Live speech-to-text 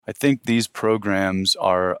I think these programs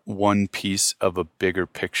are one piece of a bigger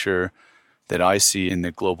picture that I see in the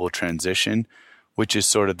global transition, which is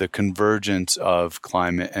sort of the convergence of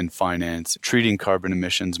climate and finance, treating carbon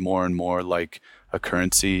emissions more and more like a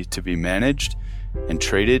currency to be managed and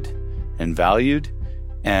traded and valued.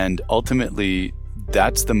 And ultimately,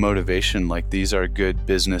 that's the motivation. Like, these are good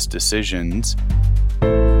business decisions.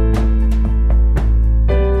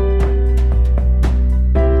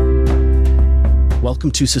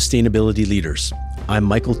 Welcome to Sustainability Leaders. I'm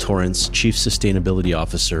Michael Torrance, Chief Sustainability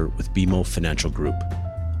Officer with BMO Financial Group.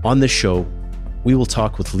 On this show, we will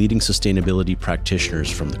talk with leading sustainability practitioners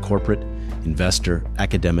from the corporate, investor,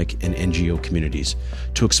 academic, and NGO communities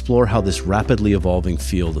to explore how this rapidly evolving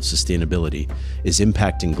field of sustainability is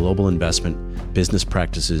impacting global investment, business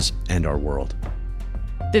practices, and our world.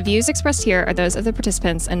 The views expressed here are those of the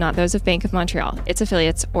participants and not those of Bank of Montreal, its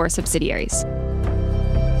affiliates, or subsidiaries.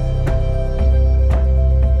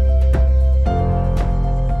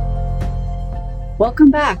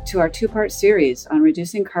 Welcome back to our two-part series on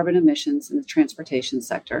reducing carbon emissions in the transportation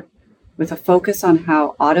sector, with a focus on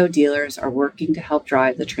how auto dealers are working to help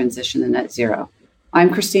drive the transition to net zero.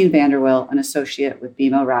 I'm Christine VanDerwill, an associate with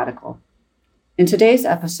BMO Radicle. In today's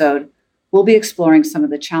episode, we'll be exploring some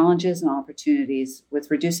of the challenges and opportunities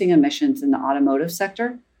with reducing emissions in the automotive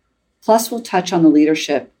sector, plus we'll touch on the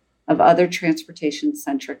leadership of other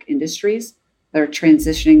transportation-centric industries that are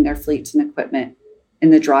transitioning their fleets and equipment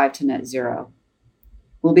in the drive to net zero.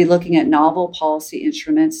 We'll be looking at novel policy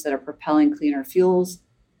instruments that are propelling cleaner fuels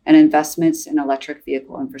and investments in electric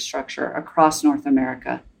vehicle infrastructure across North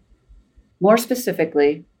America. More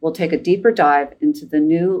specifically, we'll take a deeper dive into the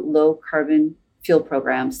new low-carbon fuel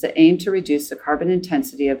programs that aim to reduce the carbon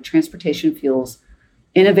intensity of transportation fuels.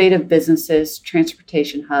 Innovative businesses,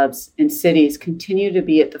 transportation hubs, and cities continue to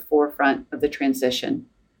be at the forefront of the transition,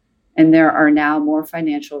 and there are now more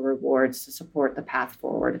financial rewards to support the path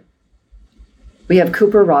forward. We have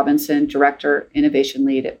Cooper Robinson, Director, Innovation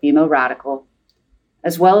Lead at BMO Radicle,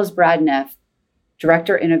 as well as Brad Neff,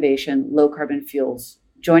 Director, Innovation, Low Carbon Fuels,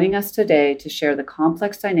 joining us today to share the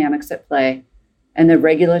complex dynamics at play and the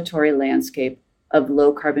regulatory landscape of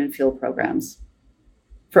low carbon fuel programs.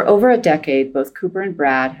 For over a decade, both Cooper and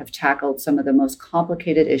Brad have tackled some of the most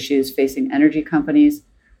complicated issues facing energy companies,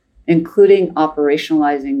 including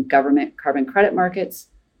operationalizing government carbon credit markets,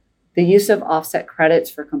 the use of offset credits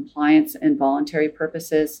for compliance and voluntary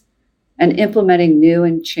purposes, and implementing new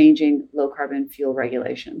and changing low-carbon fuel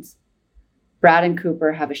regulations. Brad and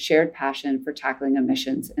Cooper have a shared passion for tackling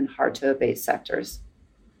emissions in hard-to-abate sectors.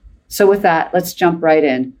 So with that, let's jump right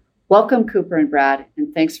in. Welcome, Cooper and Brad,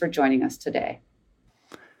 and thanks for joining us today.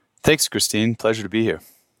 Thanks, Christine. Pleasure to be here.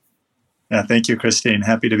 Yeah, thank you, Christine.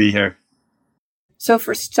 Happy to be here. So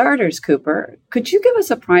for starters, Cooper, could you give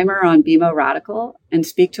us a primer on BMO Radicle and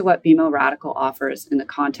speak to what BMO Radicle offers in the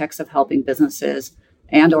context of helping businesses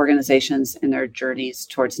and organizations in their journeys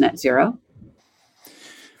towards net zero?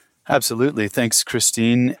 Absolutely. Thanks,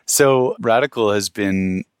 Christine. So Radicle has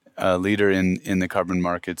been a leader in the carbon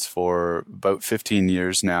markets for about 15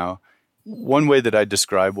 years now. One way that I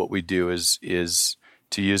describe what we do is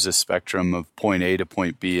to use a spectrum of point A to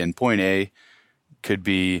point B. And point A could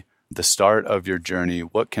be the start of your journey.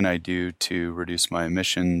 What can I do to reduce my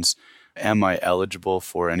emissions? Am I eligible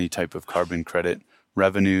for any type of carbon credit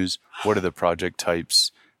revenues? What are the project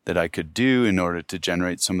types that I could do in order to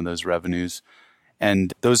generate some of those revenues?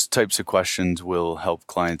 And those types of questions will help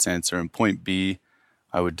clients answer. And point B,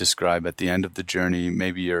 I would describe at the end of the journey,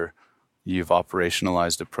 maybe you've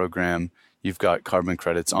operationalized a program, you've got carbon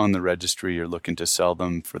credits on the registry, you're looking to sell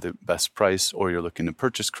them for the best price, or you're looking to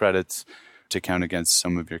purchase credits to count against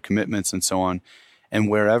some of your commitments and so on. And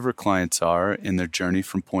wherever clients are in their journey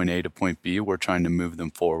from point A to point B, we're trying to move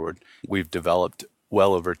them forward. We've developed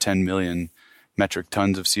well over 10 million metric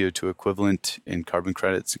tons of CO2 equivalent in carbon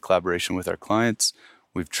credits in collaboration with our clients.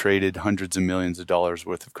 We've traded hundreds of millions of dollars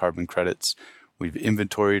worth of carbon credits. We've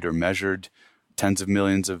inventoried or measured tens of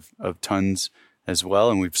millions of tons as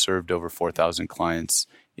well. And we've served over 4,000 clients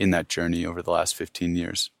in that journey over the last 15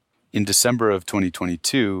 years. In December of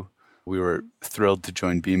 2022, we were thrilled to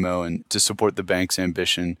join BMO and to support the bank's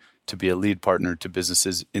ambition to be a lead partner to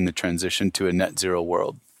businesses in the transition to a net zero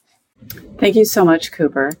world. Thank you so much,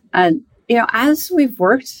 Cooper. And, as we've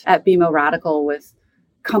worked at BMO Radicle with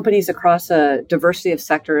companies across a diversity of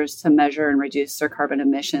sectors to measure and reduce their carbon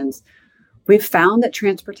emissions, we've found that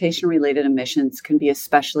transportation-related emissions can be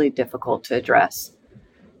especially difficult to address.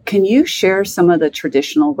 Can you share some of the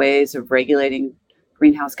traditional ways of regulating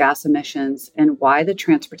greenhouse gas emissions and why the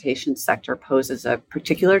transportation sector poses a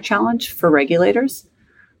particular challenge for regulators?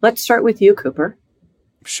 Let's start with you, Cooper.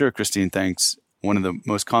 Sure, Christine, thanks. One of the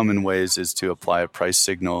most common ways is to apply a price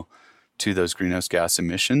signal to those greenhouse gas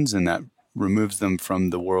emissions, and that removes them from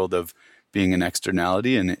the world of being an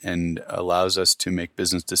externality and allows us to make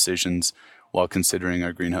business decisions while considering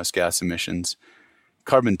our greenhouse gas emissions.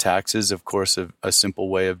 Carbon taxes, of course, a simple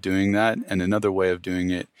way of doing that, and another way of doing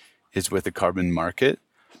it is with a carbon market.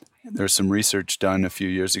 There's some research done a few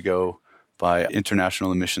years ago by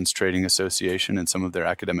International Emissions Trading Association and some of their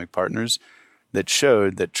academic partners that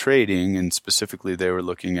showed that trading, and specifically they were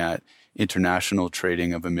looking at international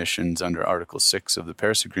trading of emissions under Article 6 of the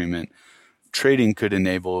Paris Agreement, trading could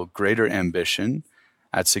enable greater ambition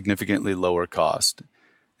at significantly lower cost.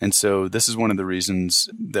 And so this is one of the reasons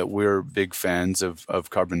that we're big fans of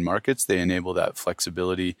carbon markets. They enable that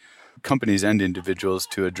flexibility, companies and individuals,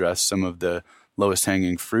 to address some of the lowest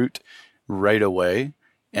hanging fruit right away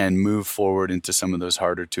and move forward into some of those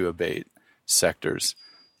harder to abate sectors.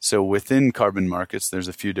 So within carbon markets, there's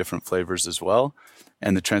a few different flavors as well.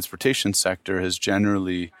 And the transportation sector has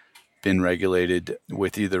generally been regulated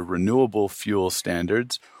with either renewable fuel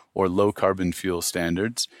standards or low carbon fuel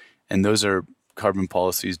standards. And those are carbon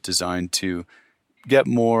policies designed to get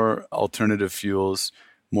more alternative fuels,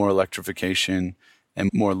 more electrification, and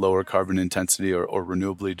more lower carbon intensity or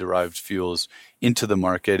renewably derived fuels into the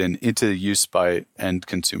market and into use by end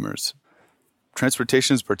consumers.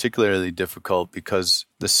 Transportation is particularly difficult because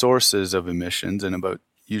the sources of emissions, and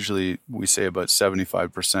usually we say about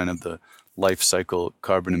 75% of the life cycle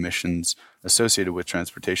carbon emissions associated with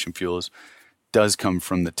transportation fuels does come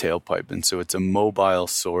from the tailpipe. And so it's a mobile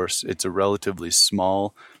source. It's a relatively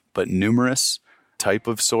small but numerous type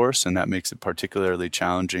of source, and that makes it particularly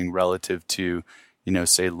challenging relative to,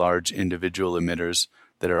 say large individual emitters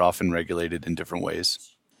that are often regulated in different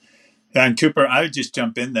ways. Yeah, and Cooper, I would just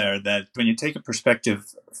jump in there that when you take a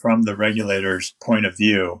perspective from the regulator's point of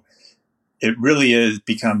view, it really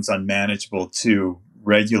becomes unmanageable to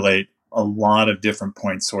regulate a lot of different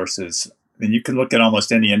point sources. I mean, you can look at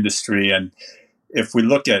almost any industry, and if we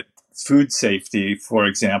look at food safety, for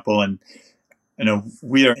example, and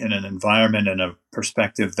we are in an environment and a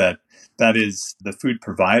perspective that is the food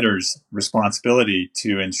provider's responsibility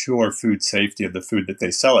to ensure food safety of the food that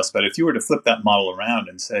they sell us. But if you were to flip that model around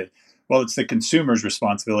and say, well, it's the consumer's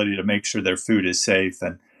responsibility to make sure their food is safe,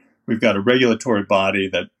 and we've got a regulatory body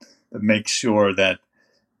that makes sure that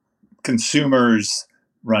consumers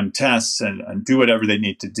run tests and do whatever they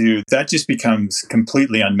need to do, that just becomes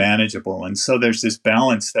completely unmanageable. And so there's this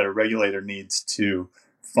balance that a regulator needs to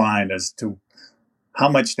find as to how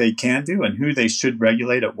much they can do and who they should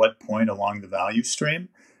regulate at what point along the value stream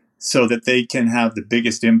so that they can have the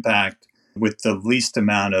biggest impact with the least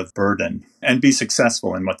amount of burden and be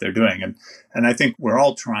successful in what they're doing. And I think we're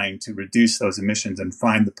all trying to reduce those emissions and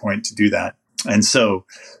find the point to do that. And so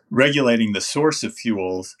regulating the source of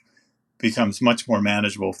fuels becomes much more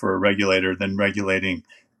manageable for a regulator than regulating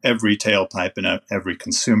every tailpipe and every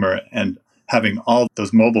consumer. And having all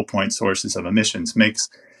those mobile point sources of emissions makes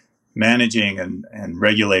managing and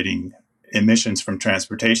regulating emissions from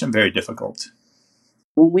transportation very difficult.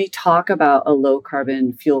 When we talk about a low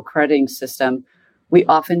carbon fuel crediting system, we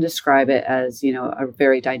often describe it as, a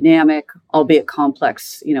very dynamic, albeit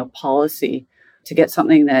complex, policy to get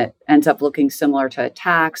something that ends up looking similar to a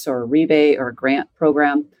tax or a rebate or a grant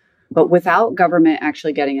program, but without government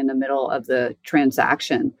actually getting in the middle of the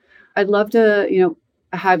transaction. I'd love to,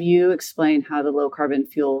 have you explain how the low carbon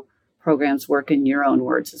fuel programs work in your own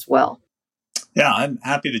words as well. Yeah, I'm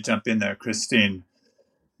happy to jump in there, Christine,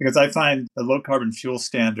 because I find the low carbon fuel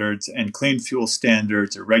standards and clean fuel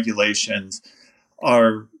standards or regulations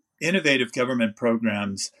are innovative government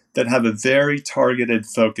programs that have a very targeted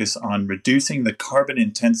focus on reducing the carbon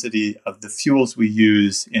intensity of the fuels we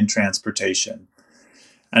use in transportation.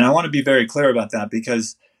 And I want to be very clear about that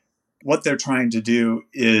because what they're trying to do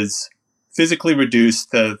is physically reduce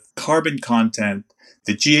the carbon content,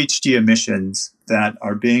 the GHG emissions that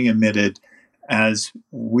are being emitted as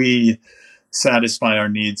we satisfy our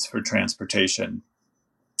needs for transportation.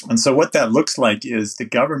 And so what that looks like is the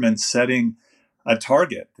government setting a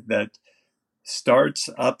target that starts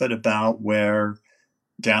up at about where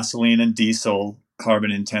gasoline and diesel carbon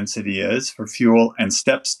intensity is for fuel and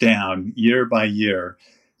steps down year by year,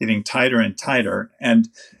 getting tighter and tighter. And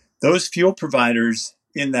those fuel providers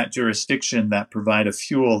in that jurisdiction that provide a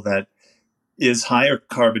fuel that is higher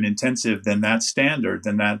carbon intensive than that standard,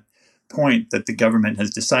 than that point that the government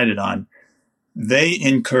has decided on, they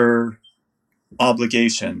incur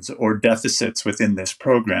obligations or deficits within this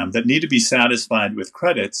program that need to be satisfied with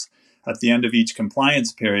credits at the end of each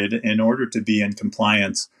compliance period in order to be in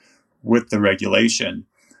compliance with the regulation.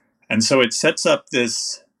 And so it sets up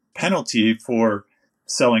this penalty for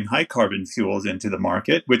selling high carbon fuels into the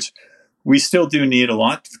market, which we still do need a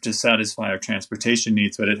lot to satisfy our transportation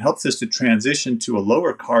needs, but it helps us to transition to a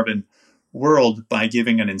lower carbon world by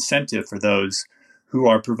giving an incentive for those who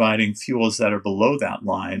are providing fuels that are below that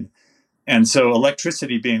line. And so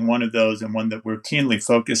electricity being one of those, and one that we're keenly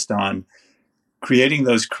focused on, creating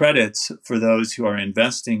those credits for those who are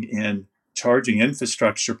investing in charging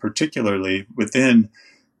infrastructure, particularly within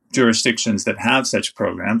jurisdictions that have such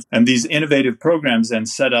programs. And these innovative programs then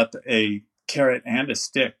set up a carrot and a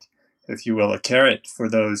stick, if you will, a carrot for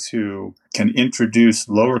those who can introduce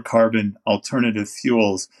lower carbon alternative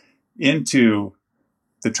fuels into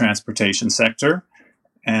the transportation sector,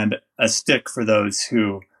 and a stick for those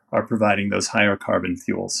who are providing those higher carbon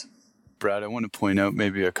fuels. Brad, I want to point out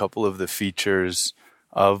maybe a couple of the features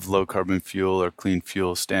of low carbon fuel or clean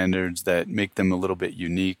fuel standards that make them a little bit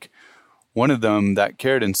unique. One of them, that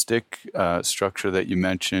carrot and stick structure that you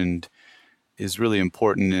mentioned, is really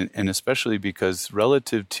important, and especially because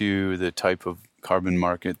relative to the type of carbon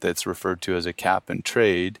market that's referred to as a cap and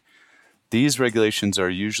trade, these regulations are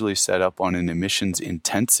usually set up on an emissions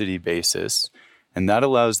intensity basis, and that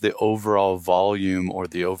allows the overall volume or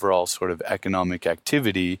the overall sort of economic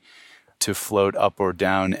activity to float up or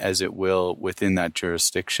down as it will within that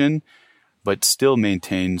jurisdiction, but still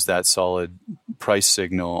maintains that solid price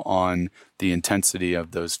signal on the intensity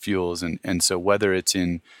of those fuels. And so whether it's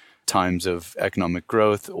in times of economic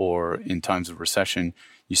growth or in times of recession,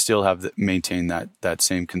 you still have maintain that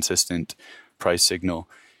same consistent price signal.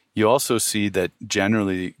 You also see that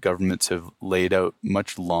generally governments have laid out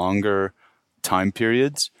much longer time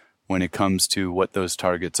periods when it comes to what those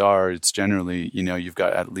targets are. It's generally, you've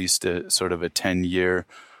got at least a sort of a 10-year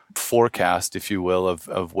forecast, if you will,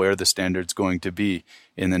 of where the standard's going to be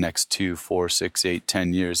in the next 2, 4, 6, 8,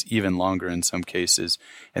 10 years, even longer in some cases.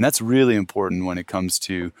 And that's really important when it comes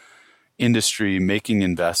to industry making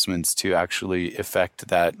investments to actually affect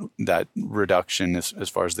that reduction as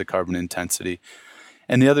far as the carbon intensity.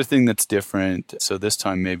 And the other thing that's different, so this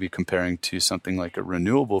time maybe comparing to something like a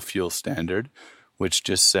renewable fuel standard, which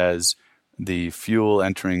just says the fuel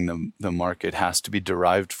entering the market has to be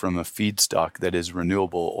derived from a feedstock that is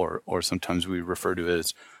renewable, or sometimes we refer to it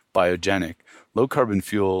as biogenic. Low carbon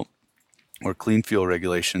fuel or clean fuel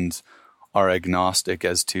regulations are agnostic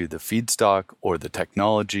as to the feedstock or the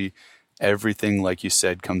technology. Everything, like you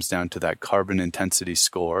said, comes down to that carbon intensity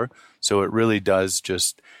score. So it really does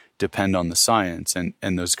just depend on the science.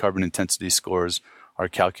 And those carbon intensity scores are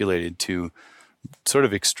calculated to sort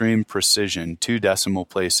of extreme precision, 2 decimal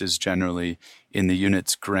places generally in the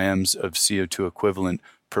units grams of CO2 equivalent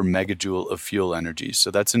per megajoule of fuel energy. So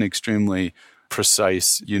that's an extremely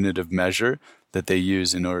precise unit of measure that they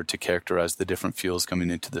use in order to characterize the different fuels coming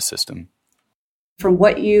into the system. From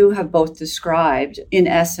what you have both described, in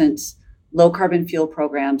essence, low carbon fuel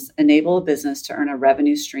programs enable a business to earn a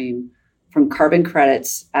revenue stream from carbon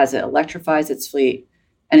credits as it electrifies its fleet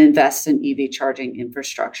and invests in EV charging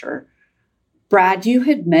infrastructure. Brad, you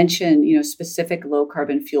had mentioned, specific low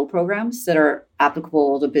carbon fuel programs that are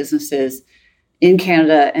applicable to businesses in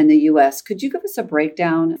Canada and the US. Could you give us a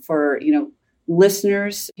breakdown for,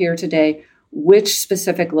 listeners here today, which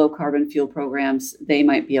specific low carbon fuel programs they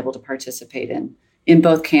might be able to participate in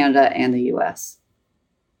both Canada and the US?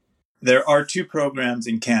 There are 2 programs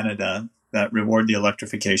in Canada that reward the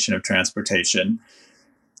electrification of transportation.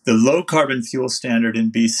 The low carbon fuel standard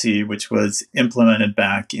in BC, which was implemented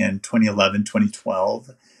back in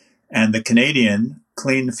 2011-2012, and the Canadian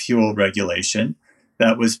clean fuel regulation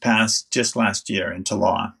that was passed just last year into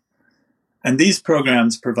law. And these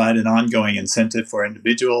programs provide an ongoing incentive for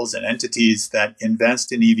individuals and entities that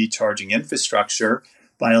invest in EV charging infrastructure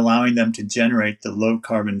by allowing them to generate the low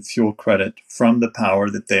carbon fuel credit from the power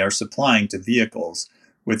that they are supplying to vehicles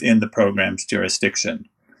within the program's jurisdiction.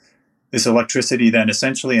 This electricity then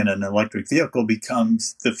essentially in an electric vehicle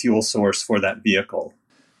becomes the fuel source for that vehicle.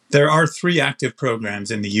 There are 3 active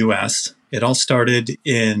programs in the US. It all started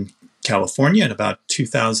in California in about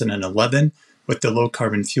 2011 with the low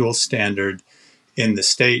carbon fuel standard in the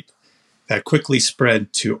state. That quickly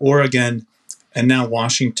spread to Oregon, and now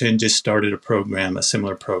Washington just started a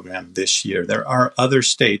similar program this year. There are other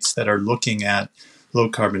states that are looking at low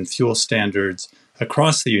carbon fuel standards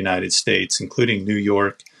across the United States, including New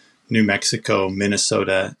York, New Mexico,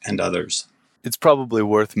 Minnesota, and others. It's probably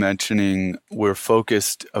worth mentioning we're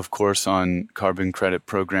focused, of course, on carbon credit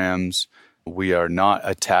programs. We are not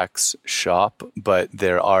a tax shop, but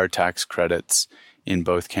there are tax credits in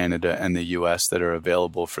both Canada and the US that are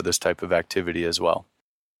available for this type of activity as well.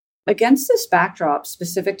 Against this backdrop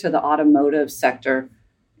specific to the automotive sector,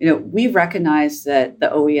 We recognize that the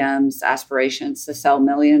OEM's aspirations to sell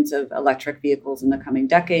millions of electric vehicles in the coming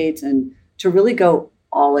decades and to really go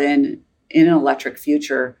all in an electric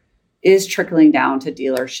future is trickling down to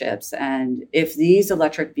dealerships. And if these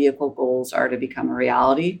electric vehicle goals are to become a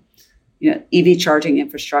reality, EV charging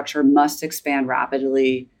infrastructure must expand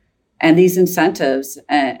rapidly. And these incentives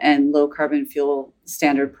and low carbon fuel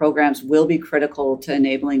standard programs will be critical to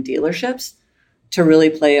enabling dealerships to really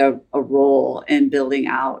play a role in building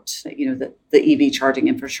out, the EV charging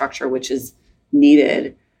infrastructure, which is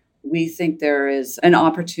needed. We think there is an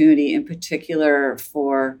opportunity in particular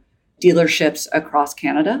for dealerships across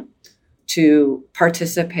Canada to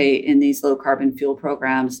participate in these low carbon fuel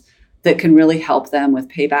programs that can really help them with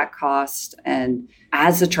payback costs. And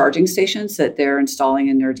as the charging stations that they're installing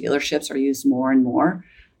in their dealerships are used more and more,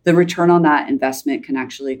 the return on that investment can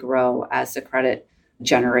actually grow as the credit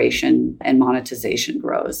generation and monetization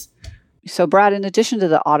grows. So, Brad, in addition to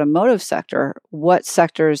the automotive sector, what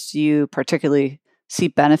sectors do you particularly see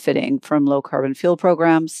benefiting from low carbon fuel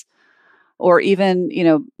programs, or even,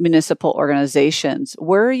 municipal organizations?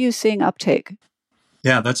 Where are you seeing uptake?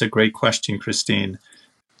 Yeah, that's a great question, Christine.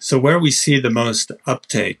 So where we see the most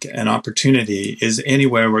uptake and opportunity is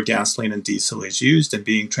anywhere where gasoline and diesel is used and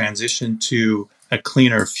being transitioned to a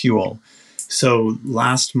cleaner fuel. So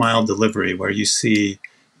last mile delivery, where you see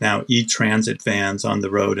now e-transit vans on the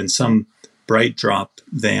road and some bright drop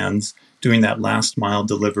vans doing that last mile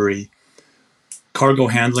delivery. Cargo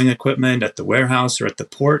handling equipment at the warehouse or at the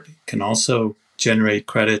port can also generate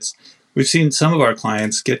credits. We've seen some of our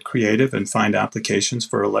clients get creative and find applications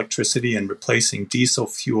for electricity and replacing diesel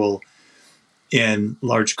fuel in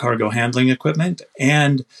large cargo handling equipment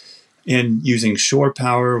and in using shore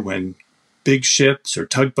power when big ships or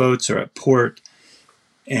tugboats are at port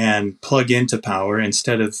and plug into power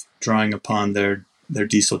instead of drawing upon their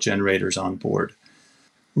diesel generators on board.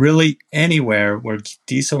 Really anywhere where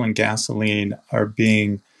diesel and gasoline are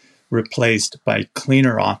being replaced by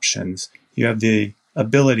cleaner options, you have the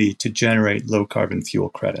ability to generate low carbon fuel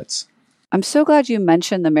credits. I'm so glad you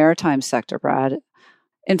mentioned the maritime sector, Brad.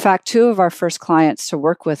 In fact, two of our first clients to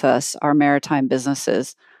work with us are maritime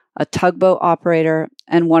businesses, a tugboat operator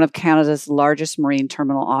and one of Canada's largest marine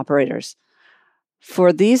terminal operators.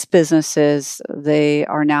 For these businesses, they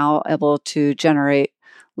are now able to generate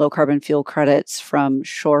low carbon fuel credits from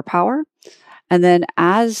shore power. And then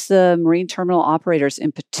as the marine terminal operators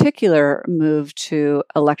in particular move to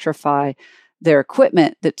electrify their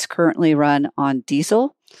equipment that's currently run on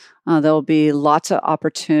diesel, there'll be lots of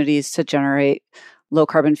opportunities to generate low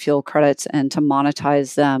carbon fuel credits and to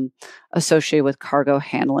monetize them associated with cargo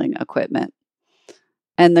handling equipment.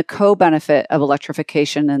 And the co-benefit of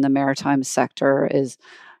electrification in the maritime sector is,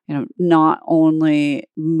 not only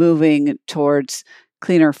moving towards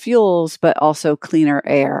cleaner fuels, but also cleaner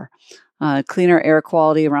air. Cleaner air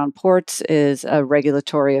quality around ports is a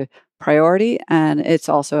regulatory priority, and it's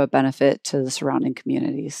also a benefit to the surrounding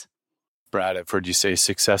communities. Brad, I've heard you say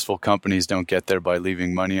successful companies don't get there by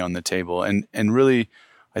leaving money on the table. And really,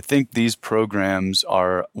 I think these programs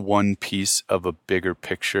are one piece of a bigger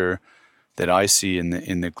picture that I see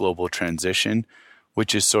in the global transition,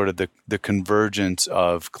 which is sort of the convergence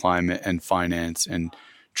of climate and finance and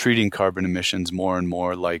treating carbon emissions more and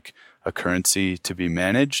more like a currency to be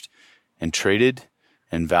managed and traded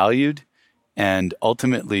and valued. And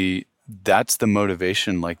ultimately, that's the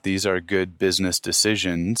motivation. Like, these are good business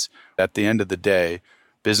decisions. At the end of the day,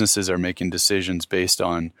 businesses are making decisions based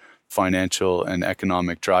on financial and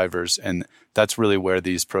economic drivers. And that's really where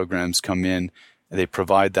these programs come in. They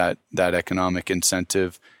provide that economic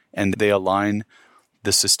incentive, and they align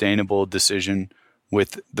the sustainable decision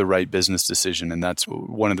with the right business decision. And that's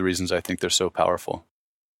one of the reasons I think they're so powerful.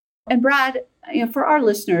 And Brad, for our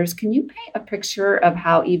listeners, can you paint a picture of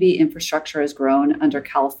how EV infrastructure has grown under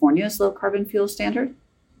California's low carbon fuel standard?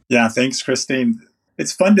 Yeah, thanks, Christine.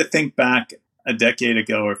 It's fun to think back a decade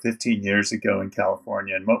ago or 15 years ago in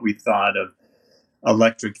California and what we thought of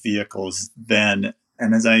electric vehicles then.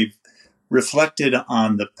 And as I reflected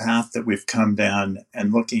on the path that we've come down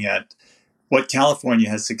and looking at what California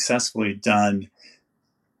has successfully done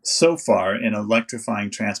so far in electrifying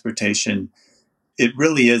transportation, it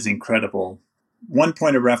really is incredible. One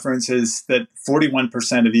point of reference is that 41%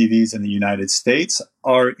 of EVs in the United States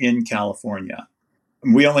are in California.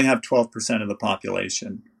 We only have 12% of the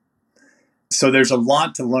population. So there's a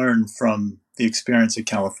lot to learn from the experience of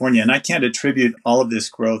California. And I can't attribute all of this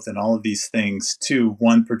growth and all of these things to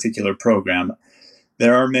one particular program.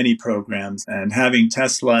 There are many programs, and having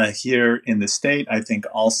Tesla here in the state, I think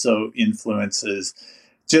also influences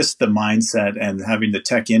just the mindset, and having the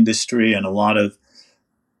tech industry and a lot of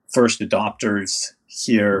first adopters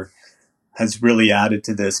here has really added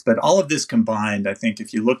to this. But all of this combined, I think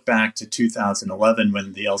if you look back to 2011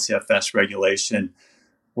 when the LCFS regulation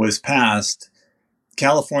was passed,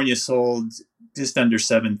 California sold just under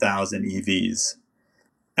 7,000 EVs.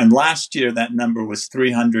 And last year, that number was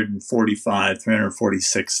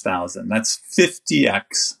 346,000. That's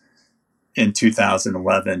 50x in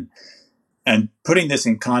 2011. And putting this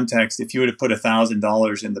in context, if you would have put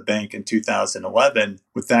 $1,000 in the bank in 2011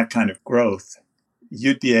 with that kind of growth,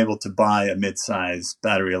 you'd be able to buy a mid-size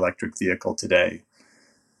battery electric vehicle today.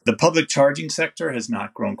 The public charging sector has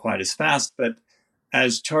not grown quite as fast, but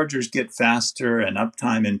as chargers get faster and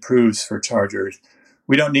uptime improves for chargers,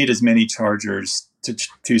 we don't need as many chargers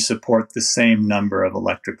to support the same number of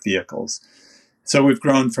electric vehicles. So we've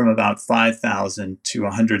grown from about 5,000 to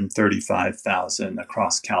 135,000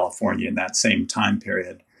 across California in that same time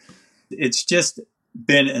period. It's just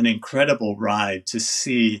been an incredible ride to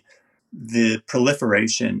see the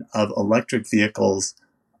proliferation of electric vehicles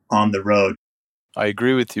on the road. I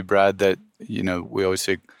agree with you, Brad, that, we always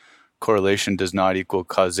say correlation does not equal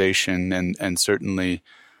causation, and certainly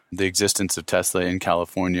the existence of Tesla in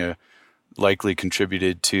California likely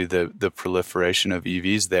contributed to the proliferation of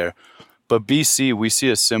EVs there. But BC, we see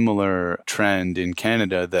a similar trend in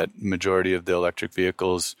Canada that majority of the electric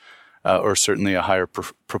vehicles, or certainly a higher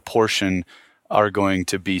proportion, are going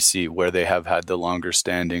to BC, where they have had the longer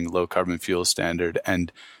standing low carbon fuel standard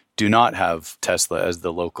and do not have Tesla as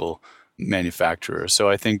the local manufacturer. So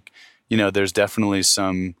I think, there's definitely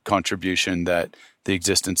some contribution that the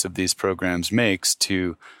existence of these programs makes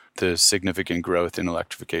to the significant growth in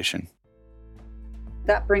electrification.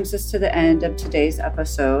 That brings us to the end of today's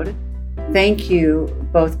episode. Thank you,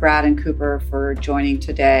 both Brad and Cooper, for joining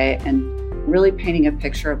today and really painting a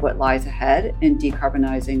picture of what lies ahead in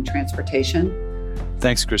decarbonizing transportation.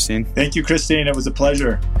 Thanks, Christine. Thank you, Christine. It was a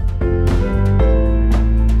pleasure.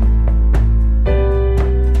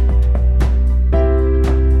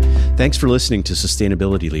 Thanks for listening to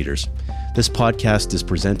Sustainability Leaders. This podcast is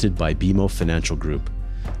presented by BMO Financial Group.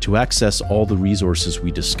 To access all the resources we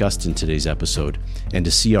discussed in today's episode and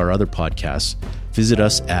to see our other podcasts, visit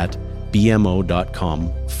us at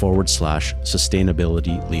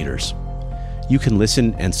bmo.com/sustainability leaders. You can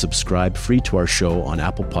listen and subscribe free to our show on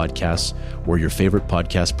Apple Podcasts or your favorite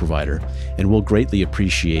podcast provider, and we'll greatly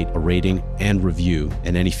appreciate a rating and review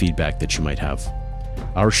and any feedback that you might have.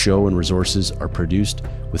 Our show and resources are produced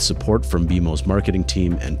with support from BMO's marketing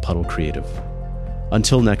team and Puddle Creative.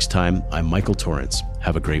 Until next time, I'm Michael Torrance.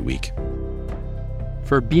 Have a great week.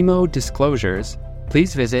 For BMO disclosures,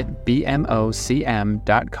 please visit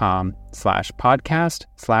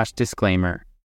bmocm.com/podcast/disclaimer.